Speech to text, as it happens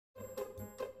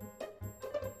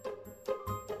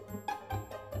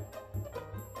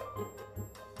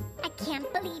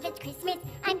Can't believe it's Christmas.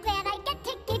 I'm glad I get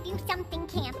to give you something.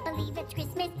 Can't believe it's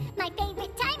Christmas, my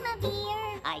favorite time of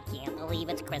year. I can't believe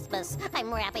it's Christmas.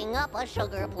 I'm wrapping up a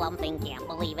sugar plum thing. Can't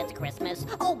believe it's Christmas.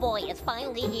 Oh boy, it's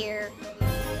finally here.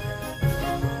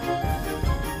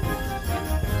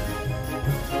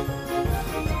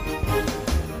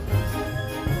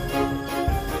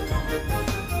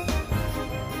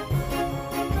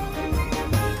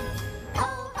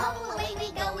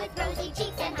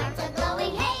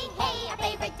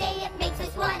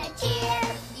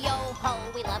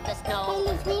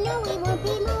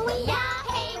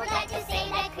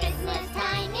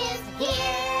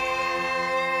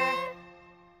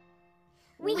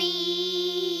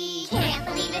 We can't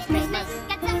believe it's Christmas.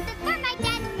 Got something for my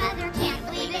dad and mother. Can't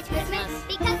believe it's Christmas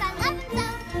because I love him so.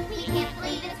 We can't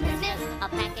believe it's Christmas. A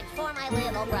package for my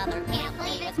little brother. Can't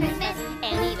believe it's Christmas.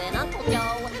 And even Uncle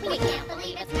Joe. We can't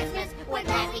believe it's Christmas. We're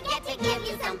glad we get to give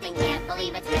you something. Can't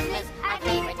believe it's Christmas, our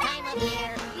favorite time of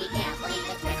year. We can't believe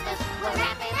it's Christmas. We're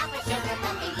wrapping up a sugar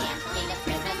pumpkin. Can't believe it's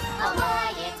Christmas. Oh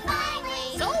boy, it's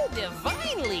finally. So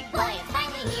divinely. Boy, it's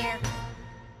finally here.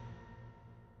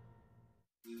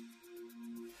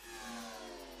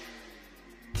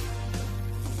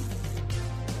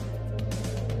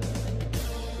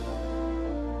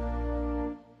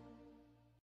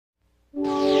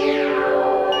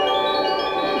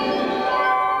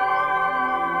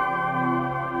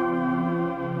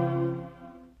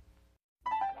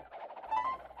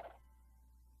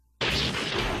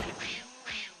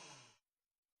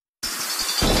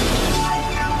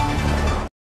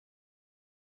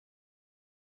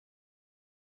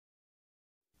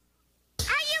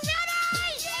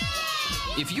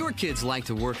 If your kids like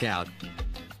to work out,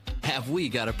 have we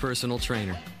got a personal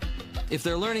trainer? If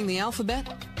they're learning the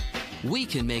alphabet, we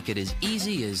can make it as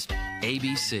easy as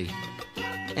ABC.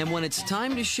 And when it's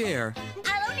time to share,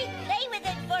 I'll only play with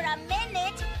it for a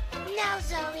minute. No,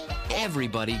 Zoe.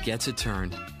 everybody gets a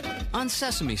turn on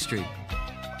Sesame Street.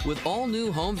 With all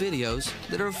new home videos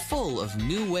that are full of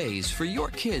new ways for your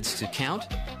kids to count,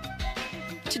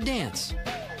 to dance,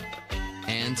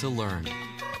 and to learn.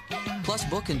 Plus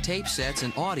book and tape sets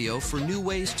and audio for new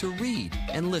ways to read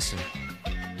and listen.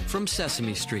 From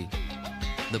Sesame Street,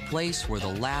 the place where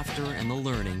the laughter and the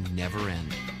learning never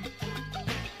end.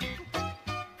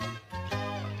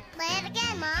 Play it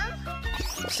again, Mom.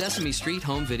 Sesame Street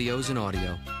Home Videos and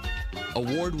Audio.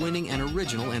 Award-winning and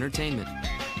original entertainment.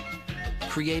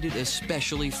 Created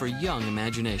especially for young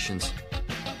imaginations.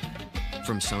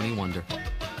 From Sony Wonder.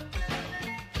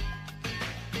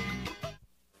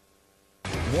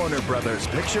 Warner Brothers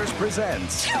Pictures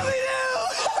presents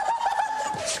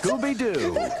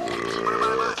Scooby-Doo.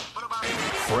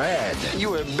 Fred.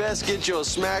 You had best get your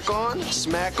smack on,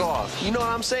 smack off. You know what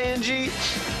I'm saying, G?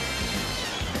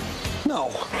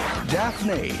 No.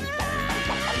 Daphne.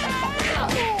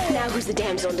 Now who's the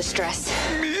damsel in distress?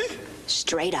 Me?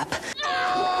 Straight up.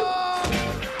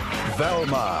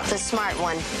 Velma. The smart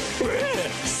one.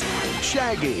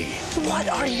 Shaggy. What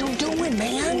are you doing,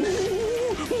 man?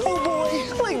 Oh,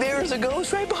 boy. Like there's a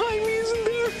ghost right behind me, isn't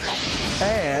there?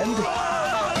 And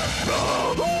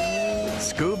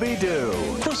Scooby-Doo.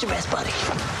 Who's your best buddy?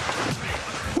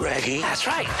 Reggie. That's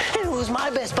right. And who's my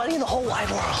best buddy in the whole wide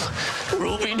world?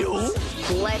 Ruby-Doo.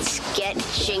 Let's get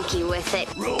jinky with it.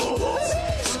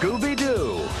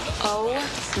 Scooby-Doo. Oh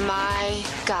my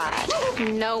God.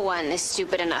 No one is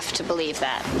stupid enough to believe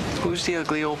that. Who's the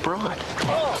ugly old broad?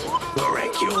 Oh,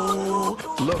 thank you.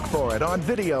 Look for it on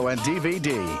video and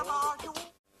DVD.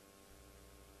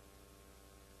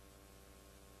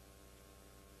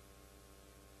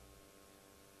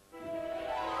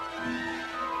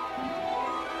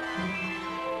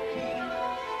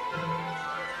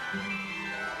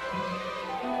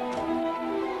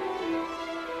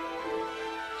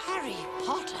 Harry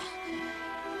Potter.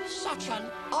 Such an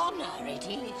honor it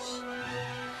is.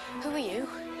 Who are you?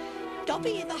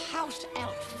 Dobby the house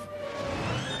elf.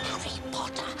 Harry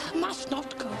Potter must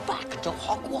not go back to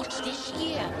Hogwarts this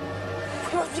year.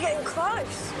 We must be getting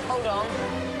close. Hold on.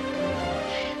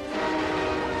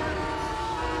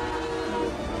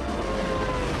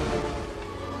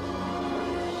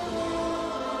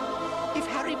 If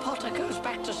Harry Potter goes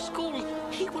back to school,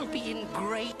 he will be in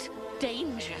great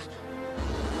danger.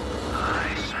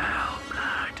 I smell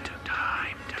blood.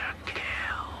 Time to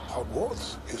kill.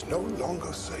 Hogwarts is no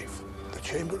longer safe. The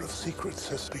Chamber of Secrets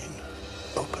has been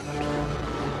opened. Do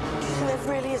you think there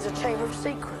really is a Chamber of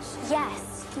Secrets?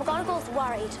 Yes. McGonagall's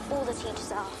worried. All the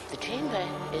teachers are. The chamber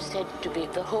is said to be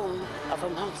the home of a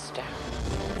monster.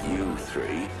 You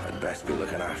three had best be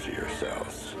looking after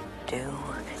yourselves. Do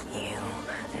you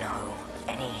know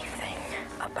anything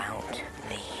about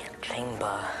the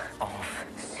Chamber of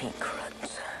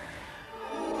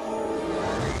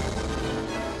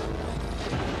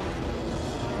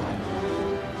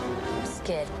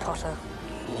scared, Potter.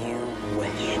 You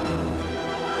wish.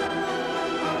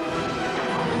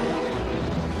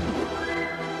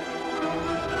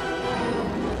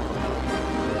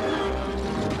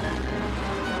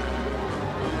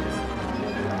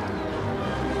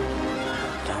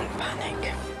 Don't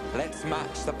panic. Let's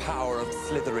match the power of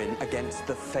Slytherin against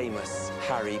the famous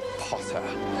Harry Potter.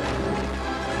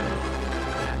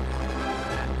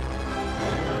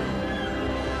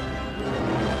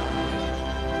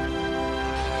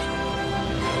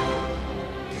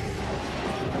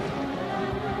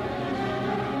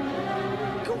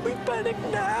 Can we panic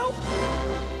now?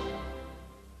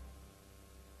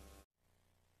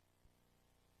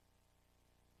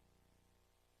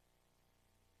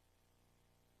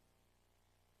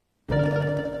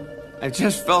 I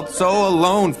just felt so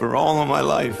alone for all of my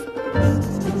life.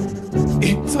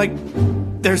 It's like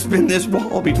there's been this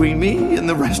wall between me and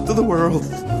the rest of the world.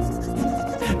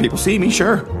 People see me,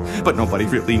 sure, but nobody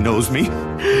really knows me.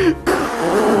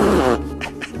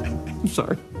 I'm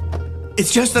sorry.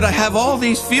 It's just that I have all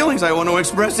these feelings I want to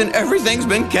express, and everything's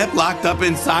been kept locked up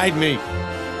inside me.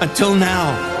 Until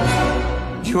now.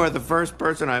 You are the first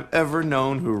person I've ever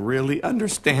known who really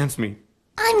understands me.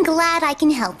 I'm glad I can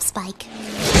help, Spike.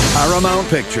 Paramount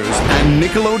Pictures and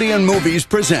Nickelodeon Movies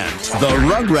present The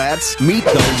Rugrats Meet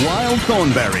the Wild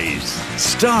Thornberrys.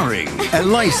 Starring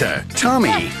Eliza,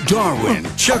 Tommy, Darwin,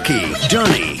 Chucky,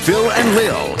 Johnny, Phil and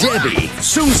Lil, Debbie,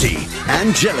 Susie,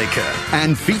 Angelica,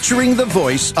 and featuring the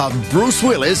voice of Bruce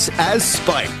Willis as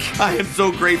Spike. I am so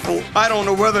grateful. I don't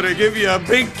know whether to give you a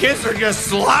big kiss or just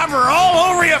slobber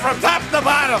all over you from top to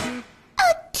bottom.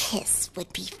 A kiss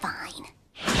would be fine.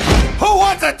 Who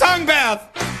wants a tongue bath?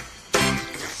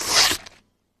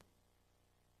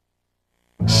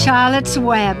 Charlotte's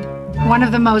Web, one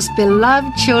of the most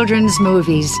beloved children's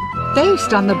movies,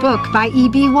 based on the book by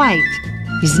E.B. White,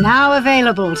 is now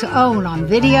available to own on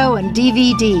video and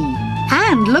DVD.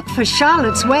 And look for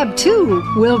Charlotte's Web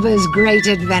 2, Wilbur's Great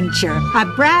Adventure, a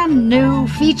brand new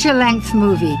feature-length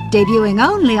movie, debuting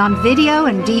only on video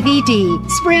and DVD,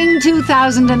 spring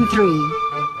 2003.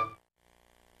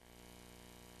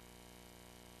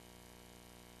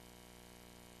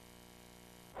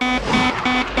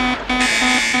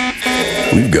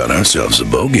 We've got ourselves a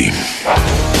bogey.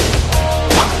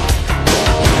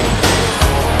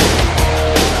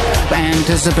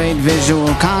 Anticipate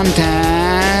visual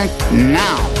contact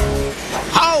now.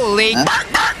 Holy!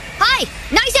 Hi!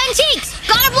 Nice antiques!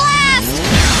 Got a blast!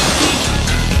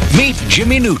 Meet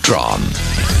Jimmy Neutron.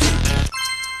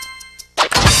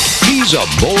 He's a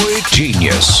boy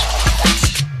genius.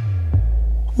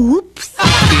 Whoops.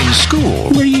 In school,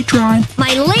 What are you drawing?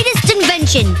 My latest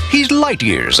invention. he's light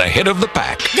years ahead of the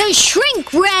pack. The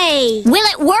shrink ray. Will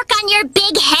it work on your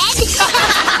big head?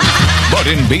 But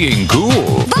in being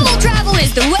cool, Bubble travel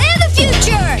is the way of the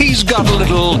future. he's got a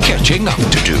little catching up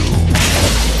to do.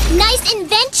 Nice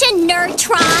invention,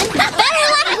 Neutron. Better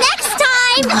luck next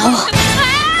time.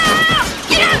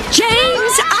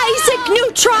 James Isaac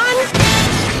Neutron!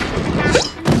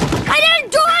 I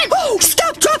didn't do it! Oh,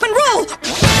 stop, drop, and roll!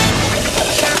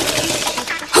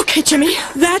 Okay, Jimmy,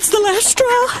 that's the last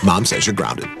straw. Mom says you're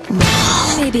grounded.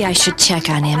 Maybe I should check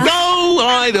on him. No,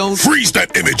 I don't. Freeze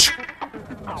that image.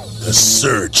 The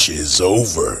search is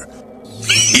over.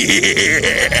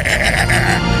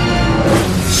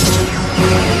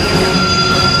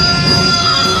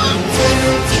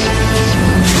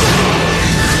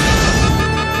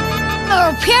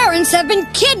 Our parents have been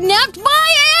kidnapped by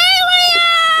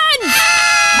aliens!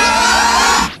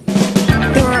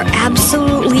 There are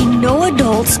absolutely no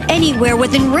adults anywhere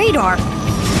within radar.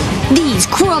 These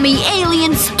crummy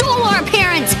aliens stole our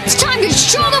parents! It's time to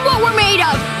show them what we're made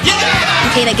of!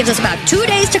 Yeah! Okay, that gives us about 2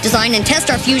 days to design and test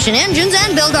our fusion engines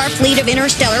and build our fleet of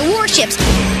interstellar warships.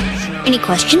 Any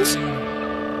questions?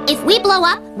 If we blow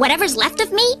up, whatever's left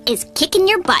of me is kicking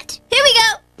your butt. Here we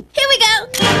go! Here we go!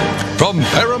 From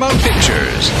Paramount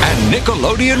Pictures and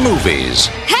Nickelodeon Movies.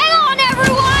 Hang on,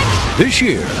 everyone! This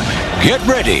year, get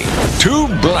ready to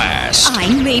blast. I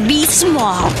may be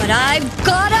small, but I've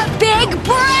got a big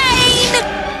brain!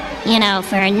 You know,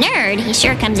 for a nerd, he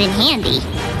sure comes in handy.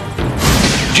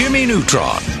 Jimmy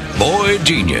Neutron, boy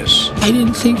genius. I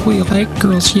didn't think we liked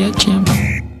girls yet, Jim.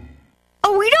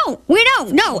 Oh, we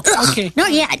don't, no. Okay.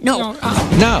 Not yet, no.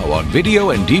 Now on video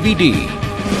and DVD.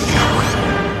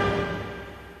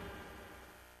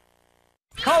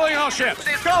 Calling all ships!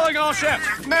 Calling all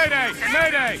ships! Mayday!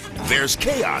 Mayday! There's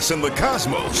chaos in the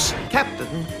cosmos.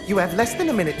 Captain, you have less than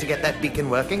a minute to get that beacon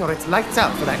working or it's lights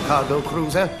out for that cargo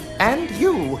cruiser. And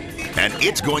you. And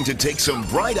it's going to take some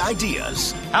bright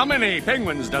ideas. How many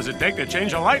penguins does it take to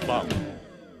change a light bulb?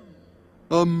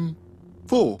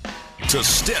 4. to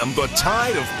stem the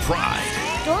tide of pride.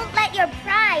 Don't let your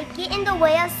pride get in the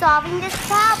way of solving this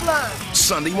problem.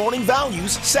 Sunday morning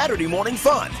values, Saturday morning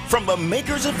fun from the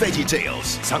makers of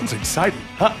VeggieTales. Sounds exciting,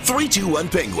 huh? 321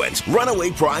 Penguins,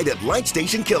 Runaway Pride at Light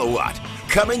Station Kilowatt.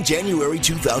 Coming January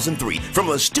 2003 from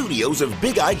the studios of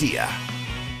Big Idea.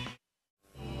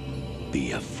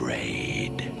 Be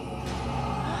afraid.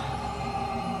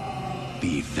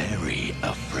 Be very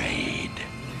afraid.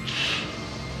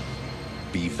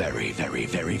 Be very, very,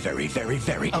 very, very, very,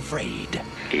 very afraid.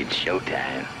 It's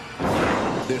showtime.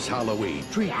 This Halloween,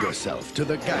 treat yourself to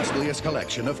the ghastliest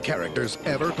collection of characters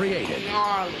ever created. In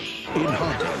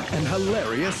haunting and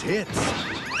hilarious hits.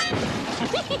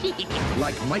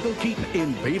 Like Michael Keaton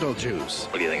in Beetlejuice.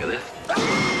 What do you think of this?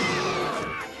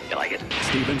 You like it?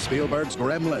 Steven Spielberg's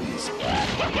Gremlins.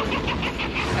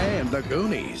 And The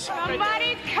Goonies.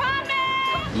 Somebody's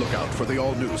coming! Look out for the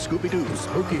all-new Scooby-Doo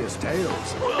Spookiest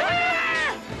Tales.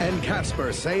 And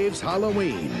Casper Saves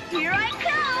Halloween. Here I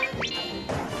come!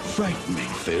 Frightening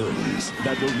films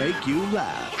that will make you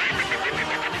laugh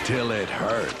till it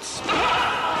hurts.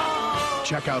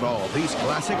 Check out all these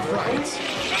classic frights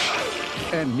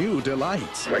and new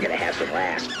delights. We're gonna have some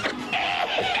laughs.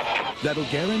 That'll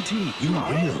guarantee you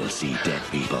will see dead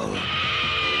people.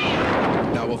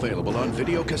 Now available on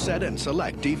video cassette and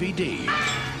select DVD.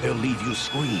 They'll leave you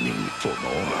screaming for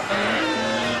more.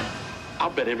 I'll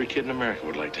bet every kid in America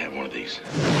would like to have one of these.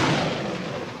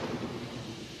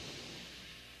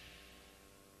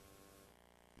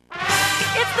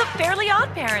 It's the Fairly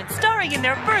Odd Parents, starring in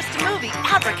their first movie,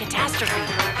 Abracatastrophe.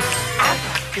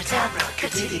 Abracadabra,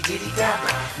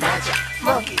 kadiddy-diddy-dabra, magic,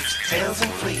 monkeys, tails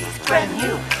and fleas, brand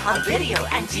new on video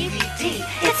and DVD.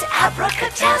 It's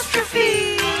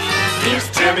Abracatastrophe. Here's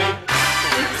Timmy,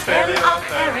 with his Fairly Odd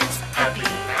Parents, happy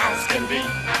as can be.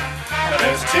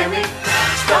 There's Timmy,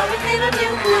 starring in a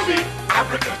new movie,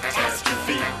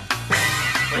 Abracatastrophe.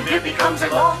 When Bippy comes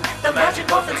along, the magic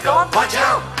muffin's gone. Watch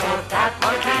out for that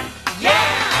monkey. Yeah!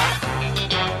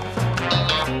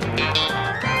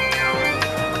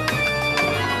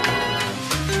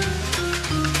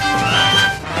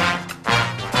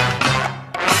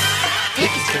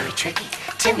 Dicky's very tricky.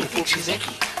 Timmy thinks she's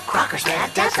icky. Crocker's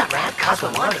mad, Dad's not rad,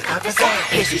 Cosmo wanders got pizzazz.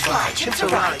 Paisley's fly, Chips are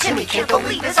rye, Timmy can't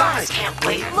believe his eyes. Can't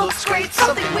wait, looks great,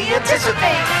 something we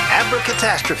anticipate.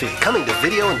 Abracatastrophe, coming to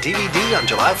video and DVD on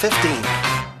July 15th.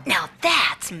 Now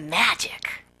that's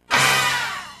magic.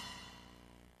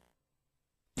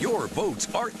 Your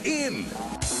votes are in.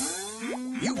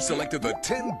 You've selected the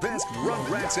 10 best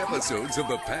Rugrats episodes of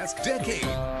the past decade.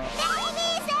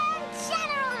 Ladies and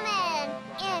gentlemen,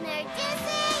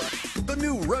 introducing The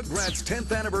new Rugrats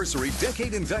 10th Anniversary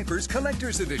Decade in Diapers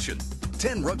Collector's Edition.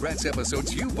 10 Rugrats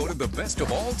episodes you voted the best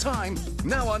of all time,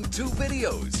 now on 2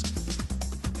 videos.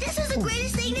 This is the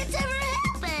greatest thing that's ever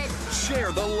happened.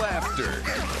 Share the laughter,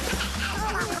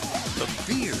 the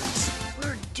fears,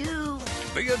 We're doomed.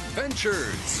 the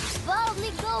adventures, Boldly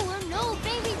go where no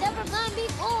baby's ever gone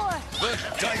before. the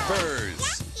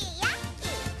diapers.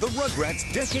 The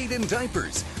Rugrats Decade in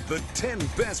Diapers. The 10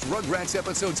 best Rugrats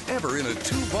episodes ever in a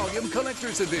 2-volume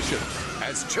collector's edition.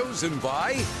 As chosen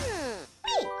by...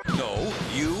 Me. No,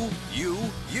 you,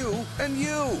 and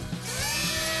you.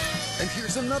 And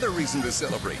here's another reason to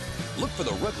celebrate. Look for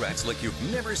the Rugrats like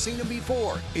you've never seen them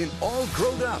before. In All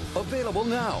Grown Up, available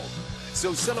now.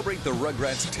 So celebrate the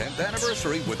Rugrats 10th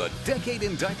anniversary with a Decade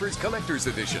in Diapers Collector's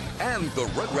Edition. And the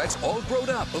Rugrats All Grown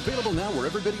Up, available now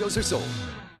wherever videos are sold.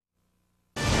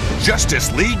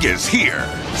 Justice League is here.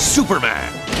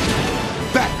 Superman,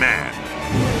 Batman,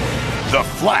 The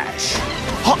Flash,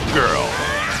 Hawkgirl,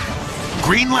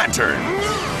 Green Lantern,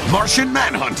 Martian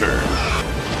Manhunter,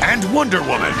 and Wonder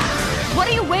Woman. What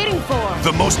are you waiting for?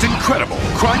 The most incredible,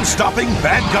 crime-stopping,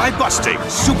 bad-guy-busting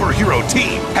superhero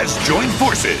team has joined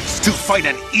forces to fight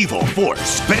an evil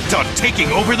force bent on taking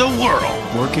over the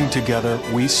world. Working together,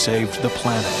 we saved the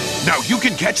planet. Now you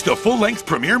can catch the full-length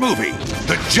premiere movie,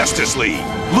 The Justice League.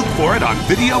 Look for it on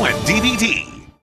video and DVD.